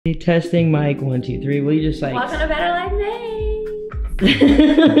Testing mic 1 2 3. Will you just like welcome to Better Life Maids.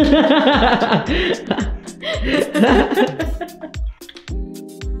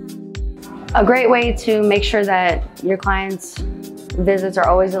 A great way to make sure that your clients' visits are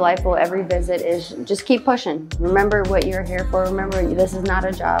always delightful every visit is just keep pushing. Remember what you're here for. Remember, this is not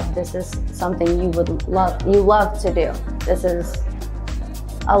a job. This is something you love to do. This is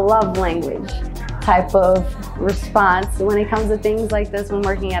a love language type of response when it comes to things like this. When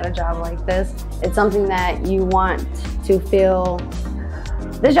working at a job like this, it's something that you want to feel.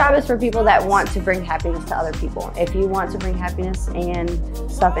 This job is for people that want to bring happiness to other people. If you want to bring happiness and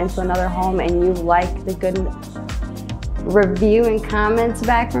stuff into another home and you like the good review and comments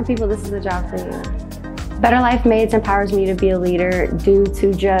back from people, this is the job for you. Better Life Maids empowers me to be a leader due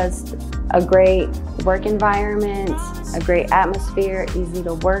to just a great work environment, a great atmosphere, easy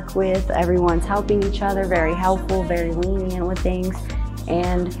to work with. Everyone's helping each other, very helpful, very lenient with things,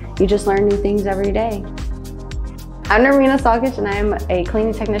 and you just learn new things every day. I'm Nermina and I'm a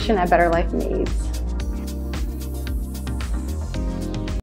cleaning technician at Better Life Maids.